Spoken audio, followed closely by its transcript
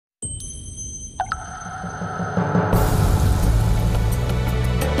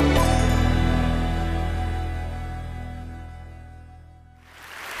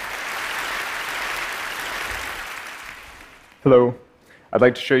Hello. I'd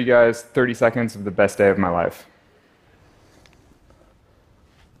like to show you guys 30 seconds of the best day of my life.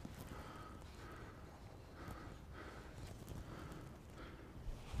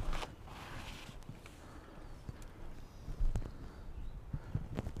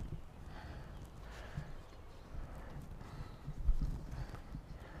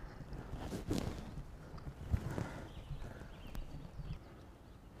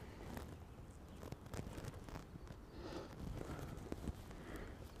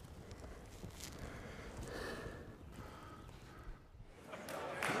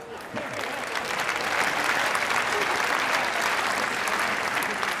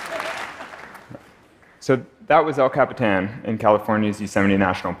 So that was El Capitan in California's Yosemite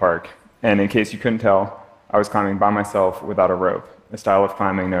National Park. And in case you couldn't tell, I was climbing by myself without a rope, a style of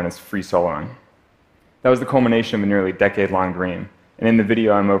climbing known as free soloing. That was the culmination of a nearly decade-long dream. And in the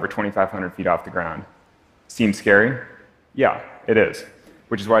video, I'm over 2,500 feet off the ground. Seems scary? Yeah, it is.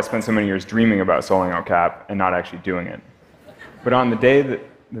 Which is why I spent so many years dreaming about soloing El Cap and not actually doing it. But on the day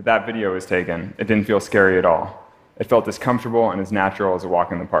that video was taken, it didn't feel scary at all. It felt as comfortable and as natural as a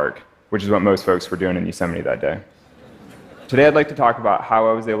walk in the park, which is what most folks were doing in Yosemite that day. Today I'd like to talk about how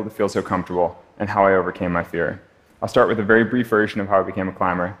I was able to feel so comfortable and how I overcame my fear. I'll start with a very brief version of how I became a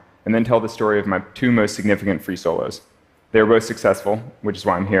climber, and then tell the story of my two most significant free solos. They were both successful, which is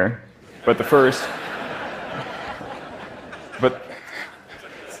why I'm here, but the first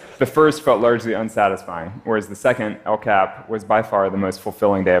felt largely unsatisfying, whereas the second, El Cap, was by far the most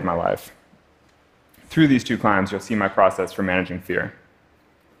fulfilling day of my life. Through these two climbs, you'll see my process for managing fear.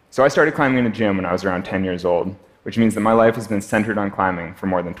 So I started climbing in a gym when I was around 10 years old, which means that my life has been centered on climbing for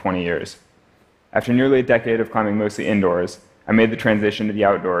more than 20 years. After nearly a decade of climbing mostly indoors, I made the transition to the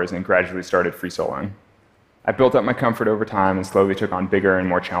outdoors and gradually started free soloing. I built up my comfort over time and slowly took on bigger and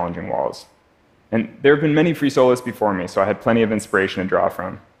more challenging walls. And there have been many free soloists before me, so I had plenty of inspiration to draw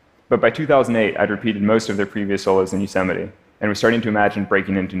from. But by 2008, I'd repeated most of their previous solos in Yosemite and was starting to imagine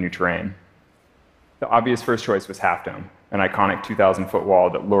breaking into new terrain. The obvious first choice was Half Dome, an iconic 2,000-foot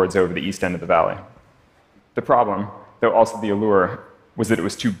wall that lords over the east end of the valley. The problem, though also the allure, was that it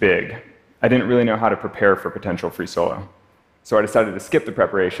was too big. I didn't really know how to prepare for potential free solo. So I decided to skip the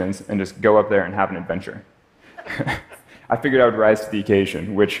preparations and just go up there and have an adventure. I figured I would rise to the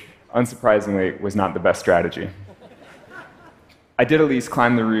occasion, which, unsurprisingly, was not the best strategy. I did at least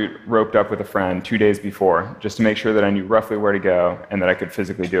climb the route roped up with a friend 2 days before, just to make sure that I knew roughly where to go and that I could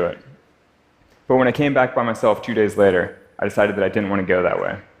physically do it. But when I came back by myself 2 days later, I decided that I didn't want to go that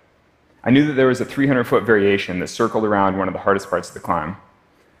way. I knew that there was a 300-foot variation that circled around one of the hardest parts of the climb.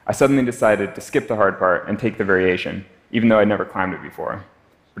 I suddenly decided to skip the hard part and take the variation, even though I'd never climbed it before.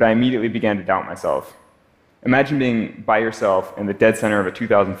 But I immediately began to doubt myself. Imagine being by yourself in the dead center of a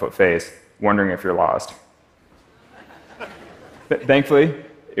 2,000-foot face, wondering if you're lost. Thankfully,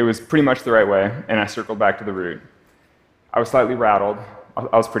 it was pretty much the right way, and I circled back to the route. I was slightly rattled.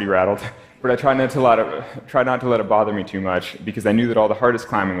 I was pretty rattled. But I tried not to let it bother me too much, because I knew that all the hardest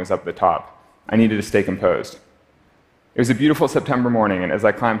climbing was up at the top. I needed to stay composed. It was a beautiful September morning, and as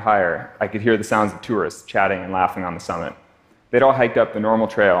I climbed higher, I could hear the sounds of tourists chatting and laughing on the summit. They'd all hiked up the normal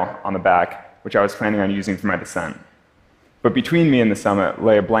trail on the back, which I was planning on using for my descent. But between me and the summit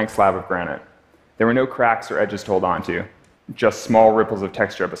lay a blank slab of granite. There were no cracks or edges to hold onto, just small ripples of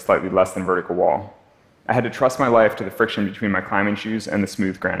texture up a slightly less than vertical wall. I had to trust my life to the friction between my climbing shoes and the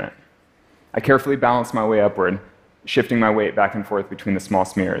smooth granite. I carefully balanced my way upward, shifting my weight back and forth between the small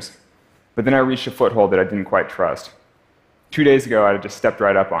smears. But then I reached a foothold that I didn't quite trust. 2 days ago, I had just stepped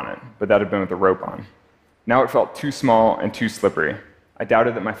right up on it, but that had been with a rope on. Now it felt too small and too slippery. I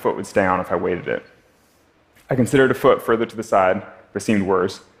doubted that my foot would stay on if I weighted it. I considered a foot further to the side, but it seemed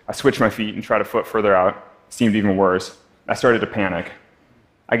worse. I switched my feet and tried a foot further out. It seemed even worse. I started to panic.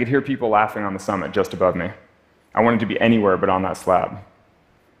 I could hear people laughing on the summit just above me. I wanted to be anywhere but on that slab.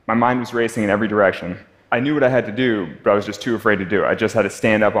 My mind was racing in every direction. I knew what I had to do, but I was just too afraid to do it. I just had to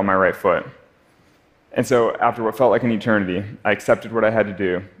stand up on my right foot. And so, after what felt like an eternity, I accepted what I had to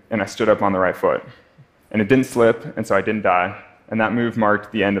do, and I stood up on the right foot. And it didn't slip, and so I didn't die, and that move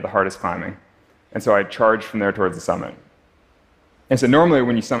marked the end of the hardest climbing. And so I charged from there towards the summit. And so normally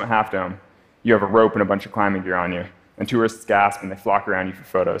when you summit Half Dome, you have a rope and a bunch of climbing gear on you, and tourists gasp and they flock around you for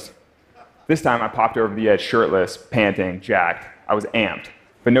photos. This time I popped over the edge shirtless, panting, jacked. I was amped.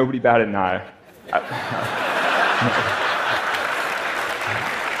 But nobody batted an eye.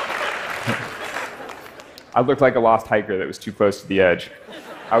 I looked like a lost hiker that was too close to the edge.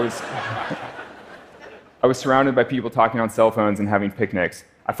 I was surrounded by people talking on cell phones and having picnics.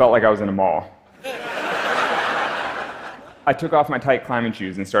 I felt like I was in a mall. I took off my tight climbing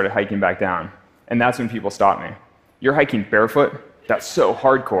shoes and started hiking back down, and that's when people stopped me. "You're hiking barefoot? That's so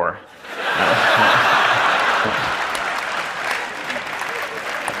hardcore."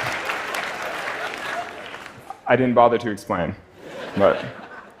 I didn't bother to explain, but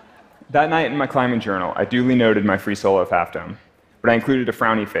that night in my climbing journal, I duly noted my free solo of Half Dome, but I included a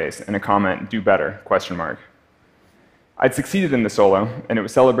frowny face and a comment, "Do better?" ? I'd succeeded in the solo, and it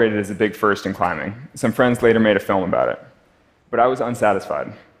was celebrated as a big first in climbing. Some friends later made a film about it. But I was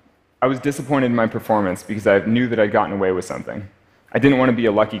unsatisfied. I was disappointed in my performance because I knew that I'd gotten away with something. I didn't want to be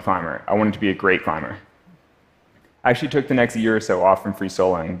a lucky climber. I wanted to be a great climber. I actually took the next year or so off from free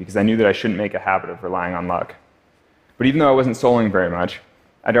soloing because I knew that I shouldn't make a habit of relying on luck. But even though I wasn't soloing very much,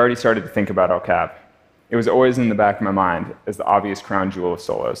 I'd already started to think about El Cap. It was always in the back of my mind as the obvious crown jewel of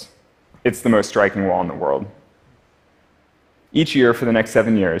solos. It's the most striking wall in the world. Each year for the next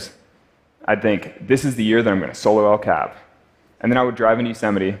 7 years, I'd think, this is the year that I'm going to solo El Cap. And then I would drive into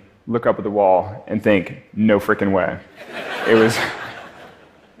Yosemite, look up at the wall, and think, no frickin' way.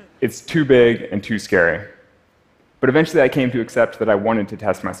 It's too big and too scary. But eventually I came to accept that I wanted to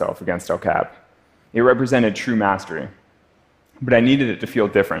test myself against El Cap. It represented true mastery. But I needed it to feel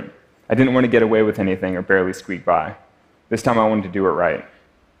different. I didn't want to get away with anything or barely squeak by. This time I wanted to do it right.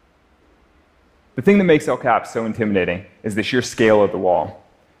 The thing that makes El Cap so intimidating is the sheer scale of the wall.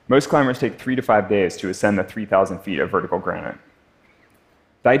 Most climbers take 3 to 5 days to ascend the 3,000 feet of vertical granite.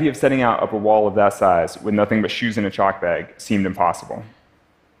 The idea of setting out up a wall of that size with nothing but shoes and a chalk bag seemed impossible.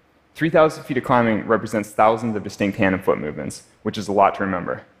 3,000 feet of climbing represents thousands of distinct hand and foot movements, which is a lot to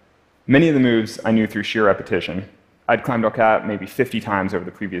remember. Many of the moves I knew through sheer repetition. I'd climbed El Cap maybe 50 times over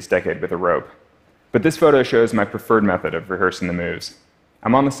the previous decade with a rope. But this photo shows my preferred method of rehearsing the moves.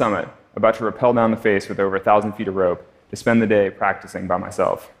 I'm on the summit, about to rappel down the face with over 1,000 feet of rope to spend the day practicing by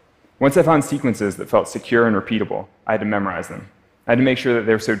myself. Once I found sequences that felt secure and repeatable, I had to memorize them. I had to make sure that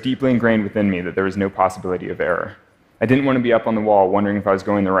they were so deeply ingrained within me that there was no possibility of error. I didn't want to be up on the wall wondering if I was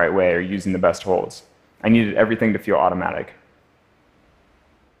going the right way or using the best holds. I needed everything to feel automatic.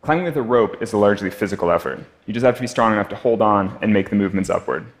 Climbing with a rope is a largely physical effort. You just have to be strong enough to hold on and make the movements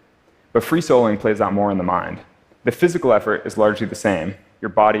upward. But free soloing plays out more in the mind. The physical effort is largely the same. Your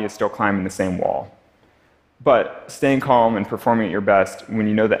body is still climbing the same wall. But staying calm and performing at your best when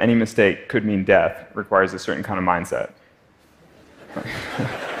you know that any mistake could mean death requires a certain kind of mindset.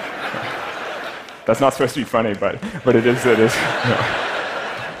 That's not supposed to be funny, but it is.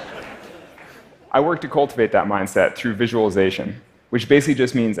 I work to cultivate that mindset through visualization, which basically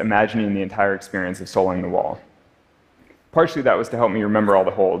just means imagining the entire experience of soloing the wall. Partially that was to help me remember all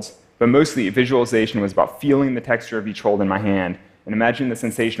the holds, but mostly visualization was about feeling the texture of each hold in my hand and imagining the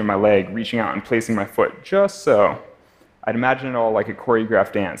sensation of my leg reaching out and placing my foot just so. I'd imagine it all like a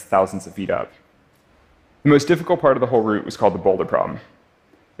choreographed dance thousands of feet up. The most difficult part of the whole route was called the boulder problem.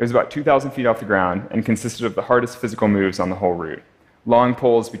 It was about 2,000 feet off the ground and consisted of the hardest physical moves on the whole route. Long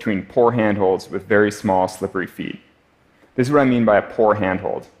pulls between poor handholds with very small, slippery feet. This is what I mean by a poor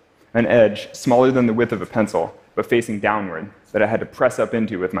handhold. An edge smaller than the width of a pencil, but facing downward, that I had to press up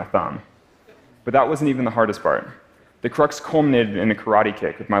into with my thumb. But that wasn't even the hardest part. The crux culminated in a karate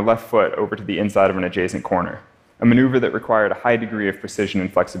kick with my left foot over to the inside of an adjacent corner, a maneuver that required a high degree of precision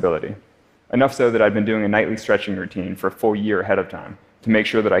and flexibility. Enough so that I'd been doing a nightly stretching routine for a full year ahead of time to make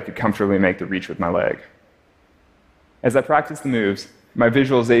sure that I could comfortably make the reach with my leg. As I practiced the moves, my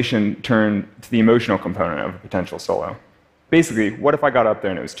visualization turned to the emotional component of a potential solo. Basically, what if I got up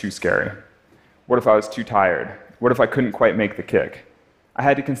there and it was too scary? What if I was too tired? What if I couldn't quite make the kick? I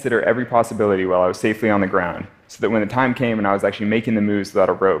had to consider every possibility while I was safely on the ground, so that when the time came and I was actually making the moves without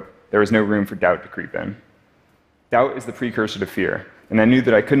a rope, there was no room for doubt to creep in. Doubt is the precursor to fear, and I knew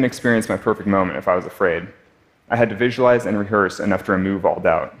that I couldn't experience my perfect moment if I was afraid. I had to visualize and rehearse enough to remove all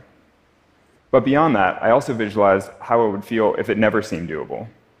doubt. But beyond that, I also visualized how it would feel if it never seemed doable.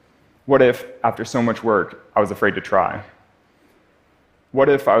 What if, after so much work, I was afraid to try? What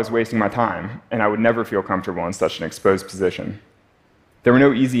if I was wasting my time, and I would never feel comfortable in such an exposed position? There were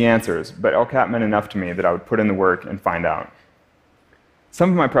no easy answers, but El Cap meant enough to me that I would put in the work and find out. Some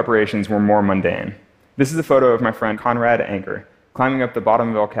of my preparations were more mundane. This is a photo of my friend Conrad Anker, climbing up the bottom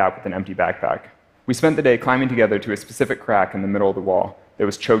of El Cap with an empty backpack. We spent the day climbing together to a specific crack in the middle of the wall that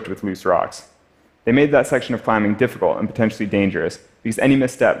was choked with loose rocks. They made that section of climbing difficult and potentially dangerous because any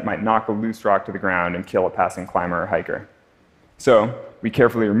misstep might knock a loose rock to the ground and kill a passing climber or hiker. So, we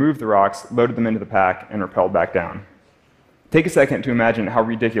carefully removed the rocks, loaded them into the pack, and rappelled back down. Take a second to imagine how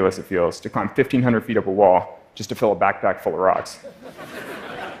ridiculous it feels to climb 1,500 feet up a wall just to fill a backpack full of rocks.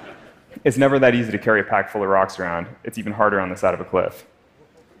 It's never that easy to carry a pack full of rocks around. It's even harder on the side of a cliff.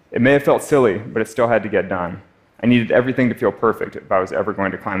 It may have felt silly, but it still had to get done. I needed everything to feel perfect if I was ever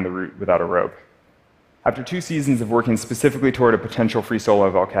going to climb the route without a rope. After 2 seasons of working specifically toward a potential free solo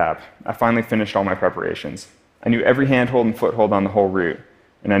of El Cap, I finally finished all my preparations. I knew every handhold and foothold on the whole route,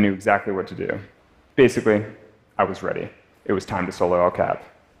 and I knew exactly what to do. Basically, I was ready. It was time to solo El Cap.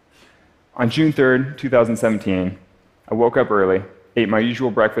 On June 3rd, 2017, I woke up early, ate my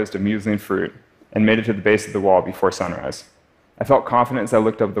usual breakfast of muesli and fruit, and made it to the base of the wall before sunrise. I felt confident as I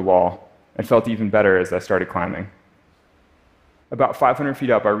looked up the wall, and felt even better as I started climbing. About 500 feet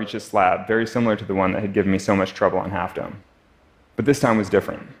up, I reached a slab very similar to the one that had given me so much trouble on Half Dome. But this time was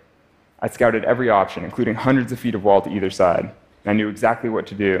different. I scouted every option, including hundreds of feet of wall to either side, and I knew exactly what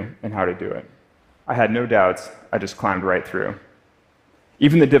to do and how to do it. I had no doubts, I just climbed right through.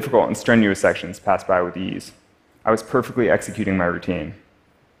 Even the difficult and strenuous sections passed by with ease. I was perfectly executing my routine.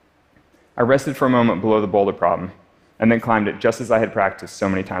 I rested for a moment below the boulder problem, and then climbed it just as I had practiced so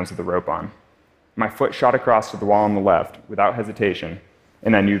many times with the rope on. My foot shot across to the wall on the left without hesitation,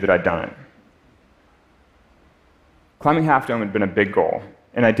 and I knew that I'd done it. Climbing Half Dome had been a big goal,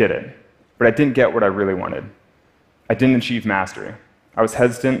 and I did it, but I didn't get what I really wanted. I didn't achieve mastery. I was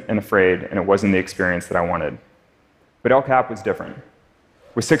hesitant and afraid, and it wasn't the experience that I wanted. But El Cap was different.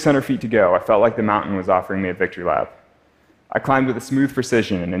 With 600 feet to go, I felt like the mountain was offering me a victory lap. I climbed with a smooth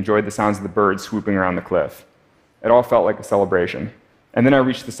precision and enjoyed the sounds of the birds swooping around the cliff. It all felt like a celebration. And then I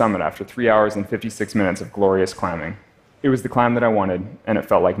reached the summit after 3 hours and 56 minutes of glorious climbing. It was the climb that I wanted, and it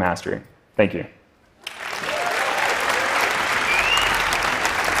felt like mastery. Thank you.